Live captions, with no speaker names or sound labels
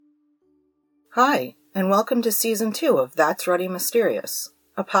Hi, and welcome to Season 2 of That's Ruddy Mysterious,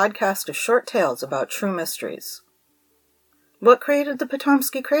 a podcast of short tales about true mysteries. What created the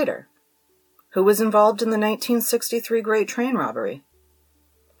Potomsky Crater? Who was involved in the 1963 Great Train Robbery?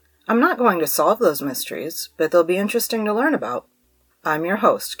 I'm not going to solve those mysteries, but they'll be interesting to learn about. I'm your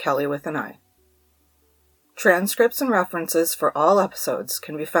host, Kelly with an I. Transcripts and references for all episodes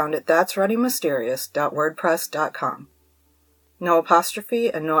can be found at that'sruddymysterious.wordpress.com. No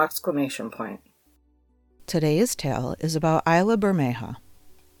apostrophe and no exclamation point. Today's tale is about Isla Bermeja.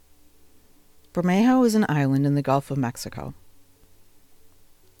 Bermeja was an island in the Gulf of Mexico.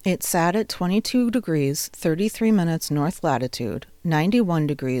 It sat at 22 degrees 33 minutes north latitude, 91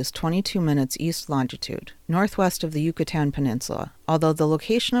 degrees 22 minutes east longitude, northwest of the Yucatan Peninsula, although the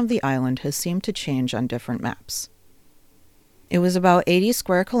location of the island has seemed to change on different maps. It was about 80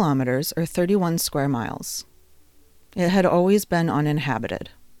 square kilometers or 31 square miles. It had always been uninhabited.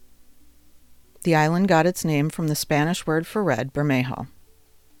 The island got its name from the Spanish word for red, Bermejo.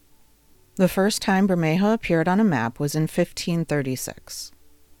 The first time Bermeja appeared on a map was in 1536.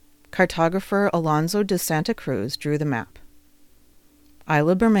 Cartographer Alonso de Santa Cruz drew the map.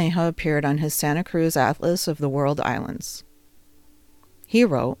 Isla Bermeja appeared on his Santa Cruz Atlas of the World Islands. He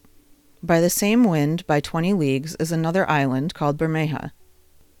wrote, "By the same wind by 20 leagues is another island called Bermeja."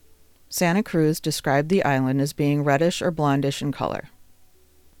 Santa Cruz described the island as being reddish or blondish in color.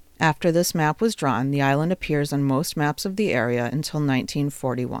 After this map was drawn, the island appears on most maps of the area until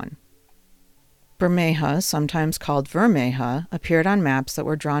 1941. Bermeja, sometimes called Vermeja, appeared on maps that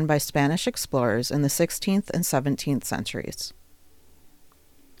were drawn by Spanish explorers in the 16th and 17th centuries.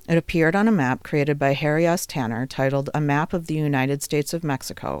 It appeared on a map created by Harry S. Tanner titled A Map of the United States of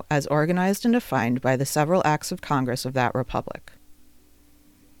Mexico, as organized and defined by the several acts of Congress of that republic.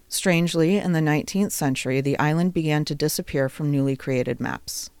 Strangely, in the 19th century, the island began to disappear from newly created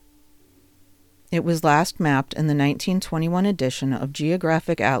maps. It was last mapped in the 1921 edition of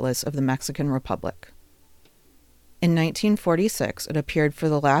Geographic Atlas of the Mexican Republic. In 1946, it appeared for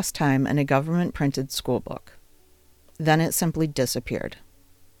the last time in a government-printed schoolbook. Then it simply disappeared.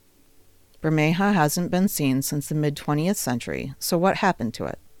 Bermeja hasn't been seen since the mid-20th century, so what happened to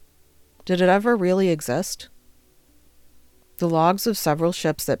it? Did it ever really exist? The logs of several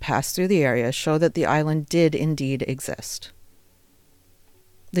ships that passed through the area show that the island did indeed exist.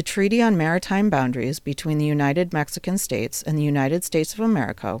 The Treaty on Maritime Boundaries between the United Mexican States and the United States of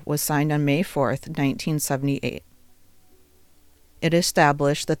America was signed on May 4, 1978. It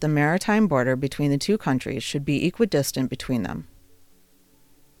established that the maritime border between the two countries should be equidistant between them.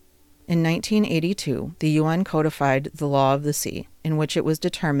 In 1982, the UN codified the Law of the Sea, in which it was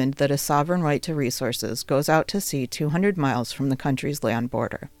determined that a sovereign right to resources goes out to sea 200 miles from the country's land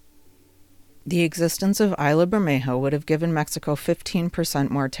border. The existence of Isla Bermeja would have given Mexico 15%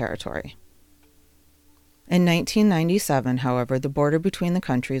 more territory. In 1997, however, the border between the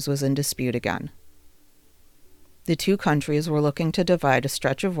countries was in dispute again. The two countries were looking to divide a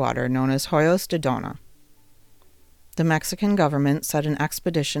stretch of water known as Hoyos de Dona. The Mexican government sent an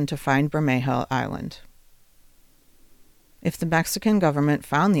expedition to find Bermeja Island. If the Mexican government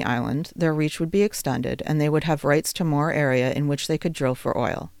found the island, their reach would be extended and they would have rights to more area in which they could drill for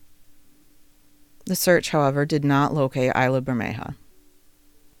oil. The search, however, did not locate Isla Bermeja.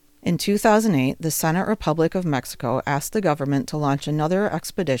 In 2008, the Senate Republic of Mexico asked the government to launch another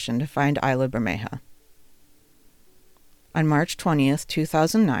expedition to find Isla Bermeja. On March 20,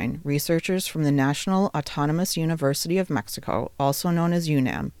 2009, researchers from the National Autonomous University of Mexico, also known as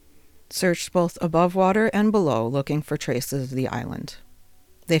UNAM, searched both above water and below looking for traces of the island.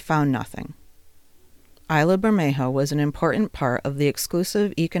 They found nothing. Isla Bermeja was an important part of the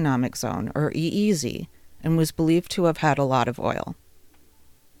Exclusive Economic Zone, or EEZ, and was believed to have had a lot of oil.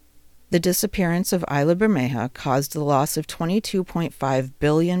 The disappearance of Isla Bermeja caused the loss of 22.5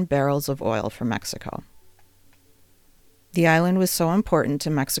 billion barrels of oil for Mexico. The island was so important to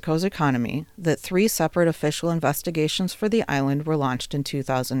Mexico's economy that 3 separate official investigations for the island were launched in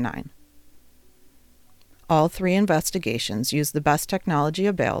 2009. All 3 investigations used the best technology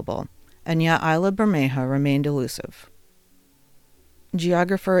available, and yet Isla Bermeja remained elusive.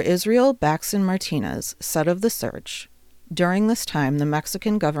 Geographer Israel Baxen Martinez said of the search, "During this time, the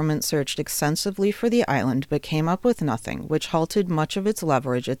Mexican government searched extensively for the island but came up with nothing, which halted much of its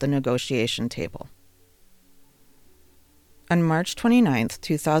leverage at the negotiation table." On March 29,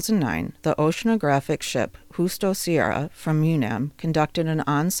 2009, the oceanographic ship Justo Sierra from UNAM conducted an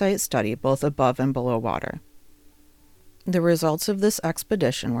on-site study both above and below water. The results of this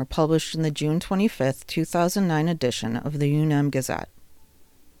expedition were published in the June 25, 2009 edition of the UNAM Gazette.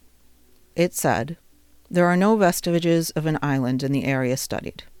 It said, "There are no vestiges of an island in the area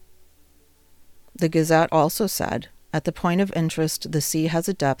studied. The Gazette also said, "At the point of interest, the sea has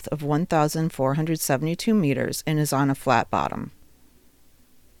a depth of 1,472 meters and is on a flat bottom."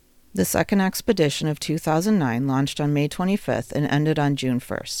 The second expedition of 2009 launched on May 25th and ended on June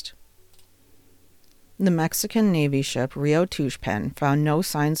 1st. The Mexican Navy ship Rio Tuxpan found no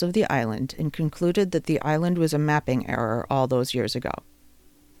signs of the island and concluded that the island was a mapping error all those years ago.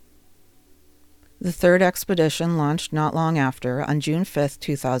 The third expedition launched not long after, on June 5th,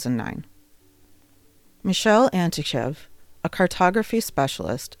 2009. Michel Antichev, a cartography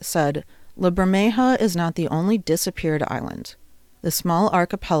specialist, said, "La Bermeja is not the only disappeared island. The small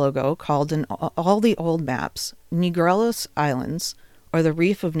archipelago called in all the old maps Negrillos Islands, or the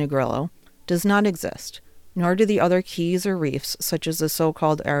Reef of Negrillo, does not exist, nor do the other keys or reefs such as the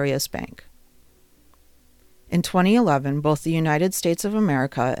so-called Arias Bank." In 2011, both the United States of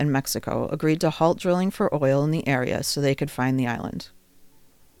America and Mexico agreed to halt drilling for oil in the area so they could find the island.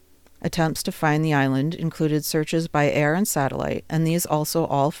 Attempts to find the island included searches by air and satellite, and these also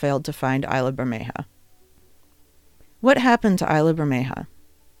all failed to find Isla Bermeja. What happened to Isla Bermeja?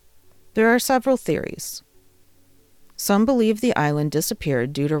 There are several theories. Some believe the island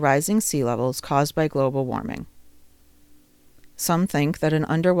disappeared due to rising sea levels caused by global warming. Some think that an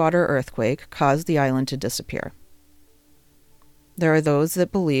underwater earthquake caused the island to disappear. There are those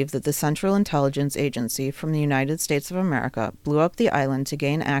that believe that the Central Intelligence Agency from the United States of America blew up the island to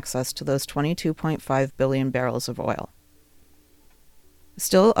gain access to those 22.5 billion barrels of oil.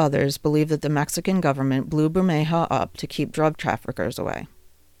 Still others believe that the Mexican government blew Bermeja up to keep drug traffickers away.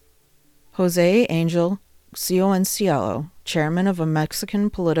 Jose Angel Cioncielo, chairman of a Mexican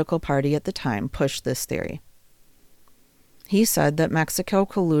political party at the time, pushed this theory. He said that Mexico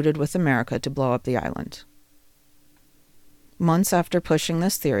colluded with America to blow up the island. Months after pushing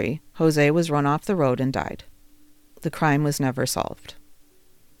this theory, Jose was run off the road and died. The crime was never solved.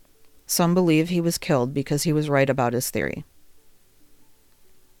 Some believe he was killed because he was right about his theory.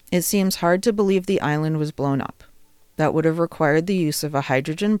 It seems hard to believe the island was blown up. That would have required the use of a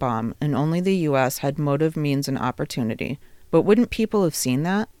hydrogen bomb, and only the U.S. had motive, means, and opportunity. But wouldn't people have seen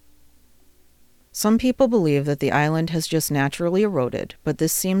that? Some people believe that the island has just naturally eroded, but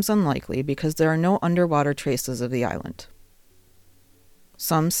this seems unlikely because there are no underwater traces of the island.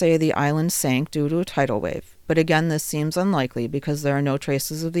 Some say the island sank due to a tidal wave, but again this seems unlikely because there are no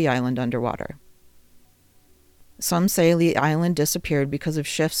traces of the island underwater. Some say the island disappeared because of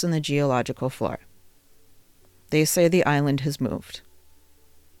shifts in the geological floor. They say the island has moved.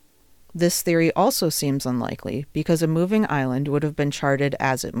 This theory also seems unlikely because a moving island would have been charted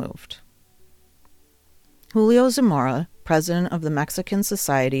as it moved. Julio Zamora, president of the Mexican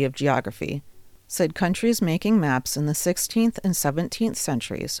Society of Geography, said countries making maps in the 16th and 17th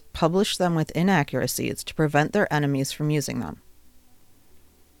centuries published them with inaccuracies to prevent their enemies from using them.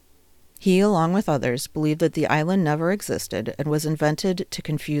 He, along with others, believed that the island never existed and was invented to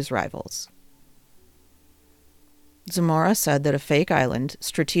confuse rivals. Zamora said that a fake island,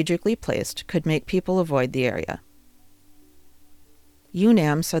 strategically placed, could make people avoid the area.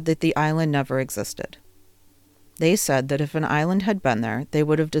 UNAM said that the island never existed. They said that if an island had been there, they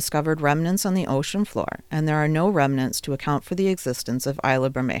would have discovered remnants on the ocean floor, and there are no remnants to account for the existence of Isla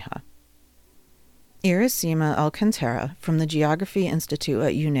Bermeja. Iracema Alcantara from the Geography Institute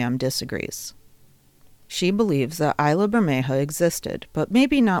at UNAM disagrees. She believes that Isla Bermeja existed, but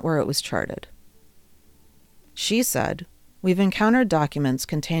maybe not where it was charted. She said, "We've encountered documents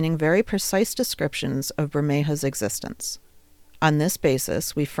containing very precise descriptions of Bermeja's existence. On this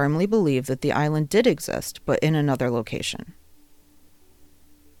basis, we firmly believe that the island did exist, but in another location."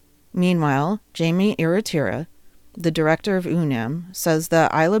 Meanwhile, Jamie Iratira, the director of UNAM, says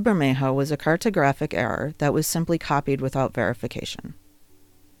that Isla Bermeja was a cartographic error that was simply copied without verification.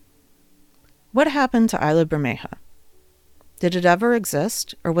 What happened to Isla Bermeja? Did it ever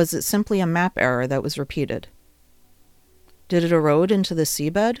exist, or was it simply a map error that was repeated? Did it erode into the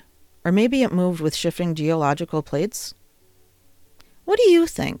seabed, or maybe it moved with shifting geological plates? What do you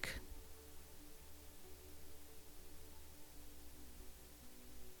think?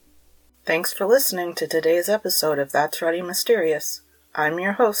 Thanks for listening to today's episode of That's Ready Mysterious. I'm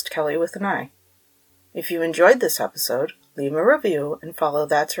your host, Kelly with an I. If you enjoyed this episode, leave a review and follow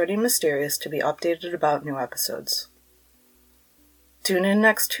That's Ready Mysterious to be updated about new episodes. Tune in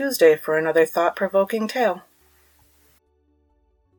next Tuesday for another thought-provoking tale.